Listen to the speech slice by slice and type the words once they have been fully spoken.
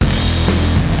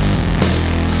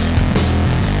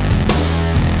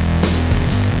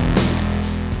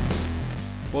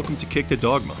Welcome to Kick the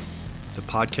Dogma, the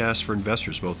podcast for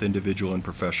investors, both individual and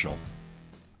professional.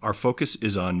 Our focus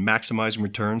is on maximizing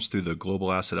returns through the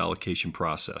global asset allocation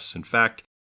process. In fact,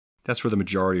 that's where the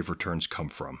majority of returns come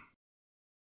from.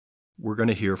 We're going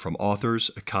to hear from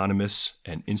authors, economists,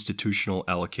 and institutional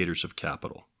allocators of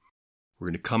capital. We're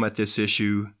going to come at this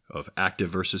issue of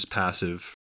active versus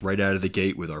passive right out of the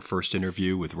gate with our first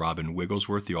interview with Robin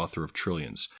Wigglesworth, the author of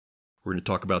Trillions. We're going to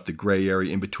talk about the gray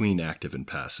area in between active and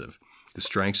passive, the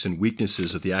strengths and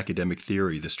weaknesses of the academic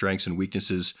theory, the strengths and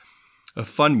weaknesses of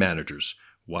fund managers.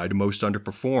 Why do most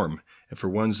underperform? And for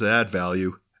ones that add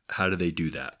value, how do they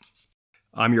do that?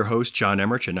 I'm your host, John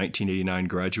Emmerich, a 1989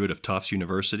 graduate of Tufts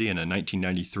University and a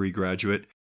 1993 graduate of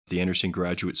the Anderson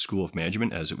Graduate School of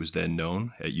Management, as it was then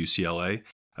known, at UCLA.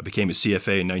 I became a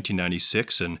CFA in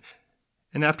 1996, and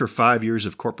after 5 years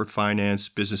of corporate finance,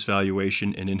 business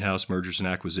valuation, and in-house mergers and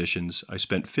acquisitions, I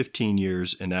spent 15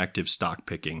 years in active stock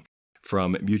picking,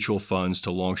 from mutual funds to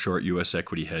long-short U.S.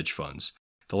 equity hedge funds.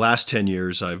 The last 10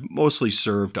 years, I've mostly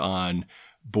served on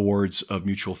boards of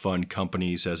mutual fund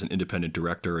companies as an independent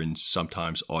director and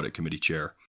sometimes audit committee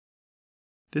chair.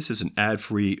 This is an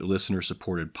ad-free,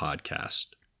 listener-supported podcast.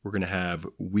 We're going to have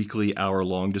weekly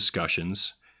hour-long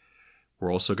discussions.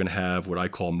 We're also going to have what I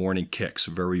call morning kicks,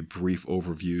 very brief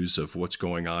overviews of what's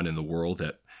going on in the world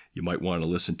that you might want to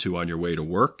listen to on your way to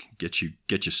work, get you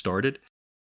started.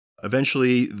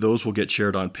 Eventually, those will get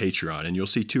shared on Patreon, and you'll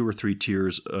see 2 or 3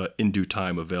 tiers in due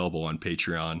time available on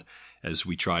Patreon as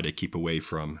we try to keep away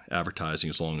from advertising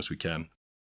as long as we can.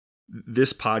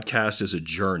 This podcast is a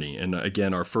journey, and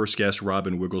again, our first guest,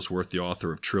 Robin Wigglesworth, the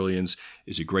author of Trillions,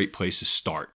 is a great place to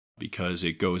start because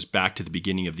it goes back to the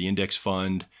beginning of the index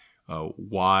fund,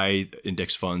 why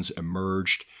index funds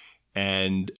emerged,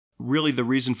 and really the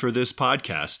reason for this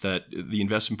podcast, that the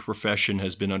investment profession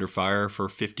has been under fire for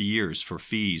 50 years for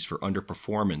fees, for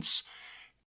underperformance,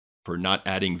 for not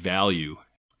adding value,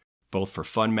 both for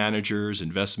fund managers,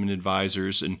 investment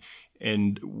advisors, and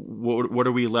what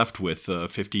are we left with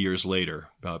 50 years later?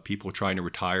 People trying to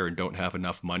retire and don't have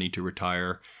enough money to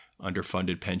retire,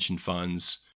 underfunded pension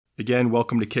funds. Again,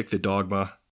 welcome to Kick the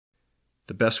Dogma.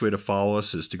 The best way to follow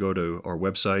us is to go to our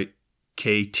website,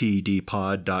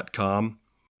 KTDPod.com,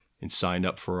 and sign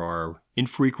up for our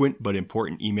infrequent but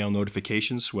important email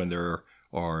notifications when there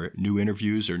are new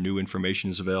interviews or new information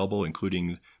is available,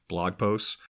 including blog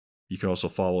posts. You can also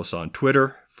follow us on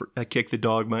Twitter at Kick the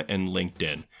Dogma and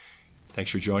LinkedIn.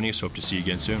 Thanks for joining us. Hope to see you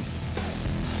again soon.